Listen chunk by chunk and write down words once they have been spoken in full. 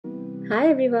Hi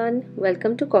everyone,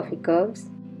 welcome to Coffee Curves.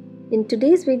 In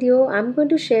today's video, I'm going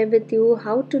to share with you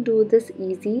how to do this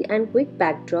easy and quick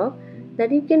backdrop that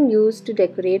you can use to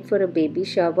decorate for a baby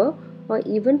shower or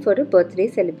even for a birthday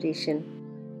celebration.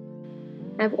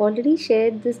 I've already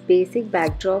shared this basic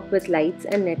backdrop with lights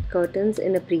and net curtains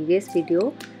in a previous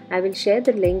video. I will share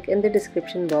the link in the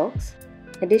description box.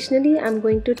 Additionally, I'm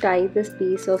going to tie this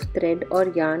piece of thread or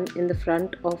yarn in the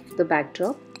front of the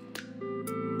backdrop.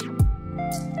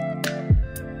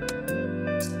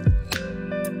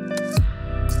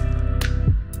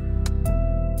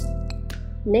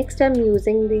 Next, I'm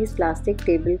using these plastic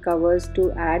table covers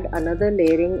to add another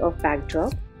layering of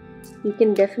backdrop. You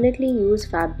can definitely use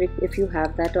fabric if you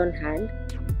have that on hand.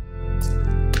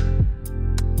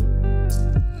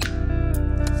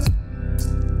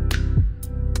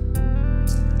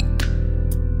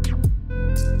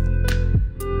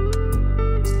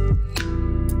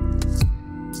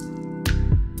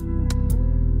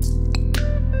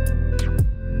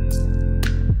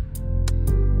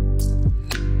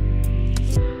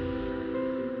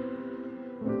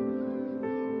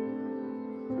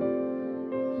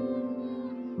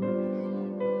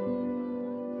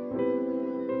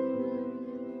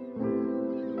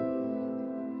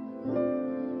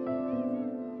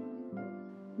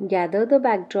 Gather the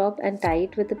backdrop and tie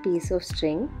it with a piece of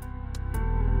string.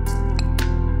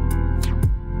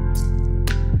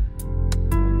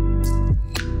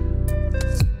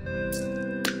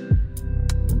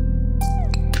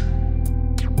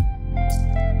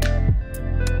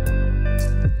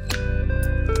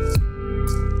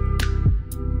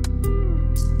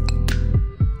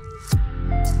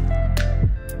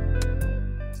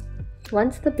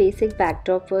 Once the basic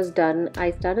backdrop was done,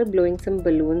 I started blowing some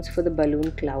balloons for the balloon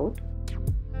cloud.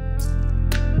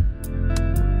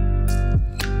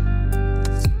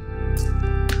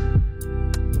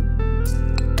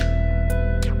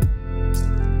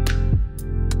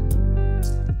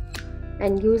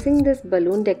 And using this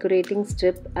balloon decorating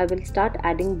strip, I will start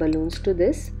adding balloons to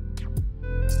this.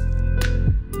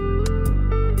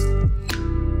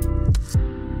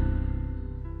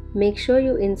 Make sure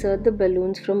you insert the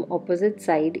balloons from opposite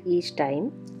side each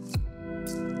time.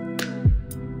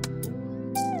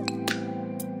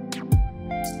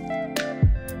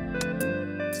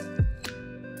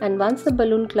 And once the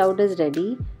balloon cloud is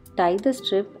ready, tie the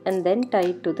strip and then tie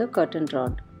it to the curtain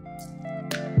rod.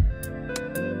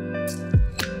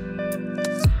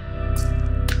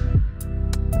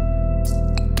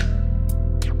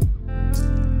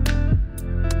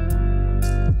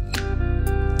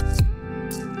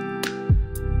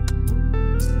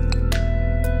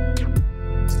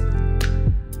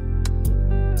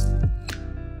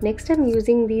 Next, I'm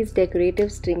using these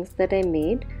decorative strings that I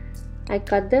made. I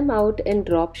cut them out in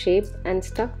drop shape and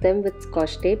stuck them with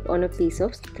scotch tape on a piece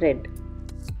of thread.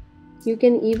 You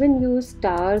can even use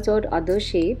stars or other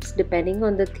shapes depending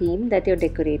on the theme that you're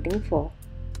decorating for.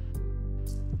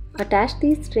 Attach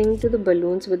these strings to the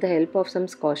balloons with the help of some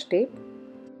scotch tape.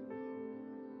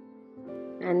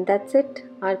 And that's it.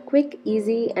 Our quick,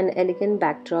 easy and elegant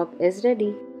backdrop is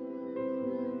ready.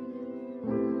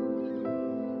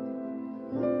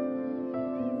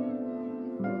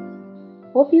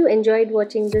 Hope you enjoyed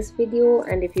watching this video,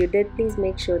 and if you did, please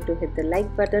make sure to hit the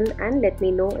like button and let me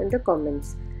know in the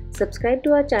comments. Subscribe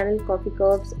to our channel Coffee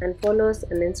Curves and follow us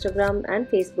on Instagram and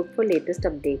Facebook for latest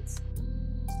updates.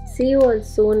 See you all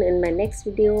soon in my next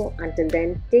video. Until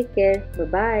then, take care. Bye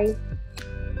bye.